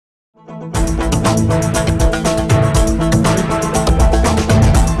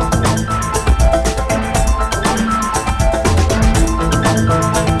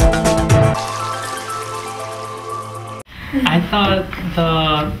I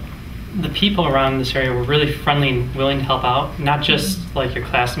thought the people around this area were really friendly and willing to help out, not just like your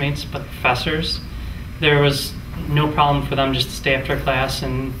classmates, but professors. There was no problem for them just to stay after class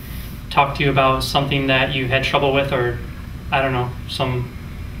and talk to you about something that you had trouble with, or I don't know, some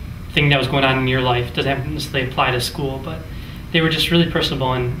thing that was going on in your life. Doesn't have to necessarily apply to school, but they were just really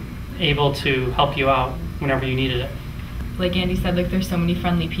personable and able to help you out whenever you needed it. Like Andy said, like there's so many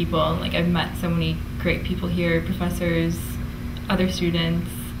friendly people. Like I've met so many great people here, professors, other students,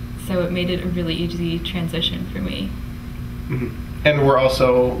 so it made it a really easy transition for me. Mm-hmm. And we're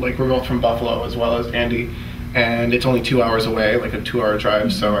also, like, we're both from Buffalo as well as Andy, and it's only 2 hours away, like a 2-hour drive.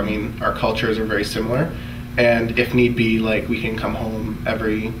 Mm-hmm. So I mean, our cultures are very similar, and if need be, like, we can come home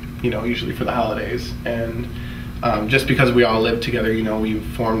every, usually for the holidays. And just because we all live together, we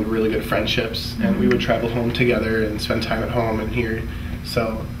formed really good friendships, and we would travel home together and spend time at home and here.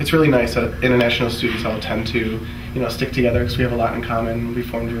 So it's really nice that international students all tend to, stick together because we have a lot in common. We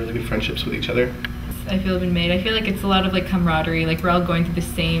formed really good friendships with each other. I feel been made. I feel like it's a lot of like camaraderie. Like we're all going through the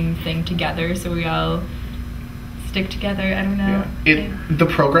same thing together, so we all stick together. I don't know. Yeah. The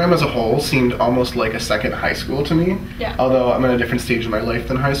program as a whole seemed almost like a second high school to me. Yeah. Although I'm in a different stage of my life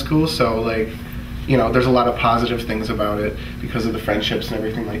than high school, so like, there's a lot of positive things about it because of the friendships and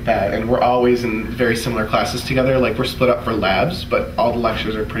everything like that. And we're always in very similar classes together. Like we're split up for labs, but all the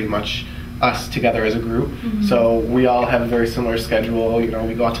lectures are pretty much us together as a group. Mm-hmm. So we all have a very similar schedule. We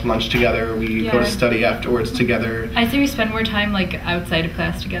go out to lunch together. We go to study afterwards together. I think we spend more time like outside of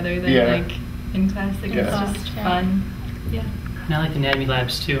class together than like in class. Like it's just fun. Yeah. And I like the anatomy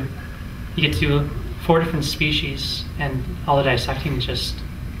labs too. You get to do 4 different species, and all the dissecting is just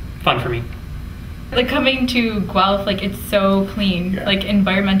fun for me. Like coming to Guelph, like it's so clean, like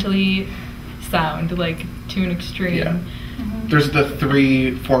environmentally sound, like to an extreme. Yeah. There's the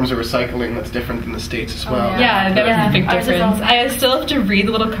 3 forms of recycling that's different than the States as well. Yeah, that was a big difference. I still have to read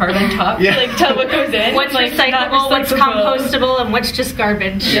the little card on top to like tell what goes in. What's like, recyclable, what's compostable, and what's just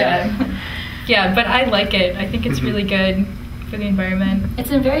garbage. Yeah, but I like it. I think it's really good for the environment.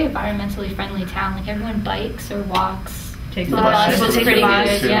 It's a very environmentally friendly town. Like everyone bikes or walks. Takes the bus. It's pretty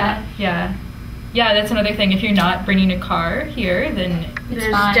good. Yeah, that's another thing. If you're not bringing a car here, then there's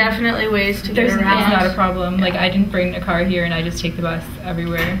definitely ways to get around. It's not a problem. Like I didn't bring a car here, and I just take the bus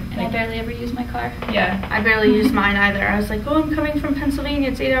everywhere. And I barely ever use my car. Yeah, I barely use mine either. I was like, oh, I'm coming from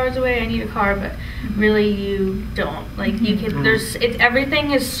Pennsylvania. It's 8 hours away. I need a car, but really, you don't. Like you can.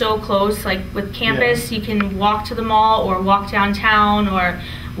 Everything is so close. Like with campus, you can walk to the mall or walk downtown or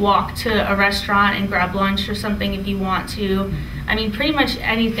walk to a restaurant and grab lunch or something if you want to. I mean, pretty much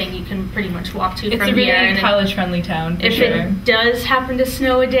anything you can pretty much walk to from here. It's a really college-friendly town, for sure. If it does happen to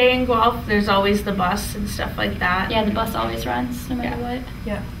snow a day in Guelph, there's always the bus and stuff like that. Yeah, the bus always runs, no matter what.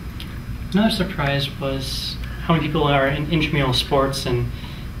 Yeah. Another surprise was how many people are in intramural sports and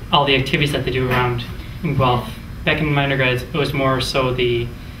all the activities that they do around in Guelph. Back in my undergrad, it was more so the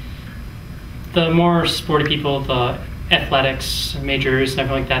more sporty people, the athletics majors and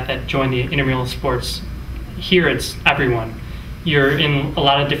everything like that join the intramural sports. Here it's everyone. You're in a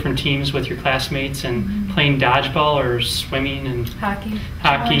lot of different teams with your classmates and playing dodgeball or swimming and hockey.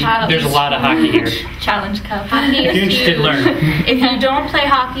 There's a lot of hockey here. Challenge Cup. Hockey. If you're interested, learn. If you don't play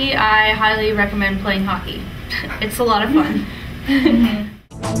hockey, I highly recommend playing hockey. It's a lot of fun.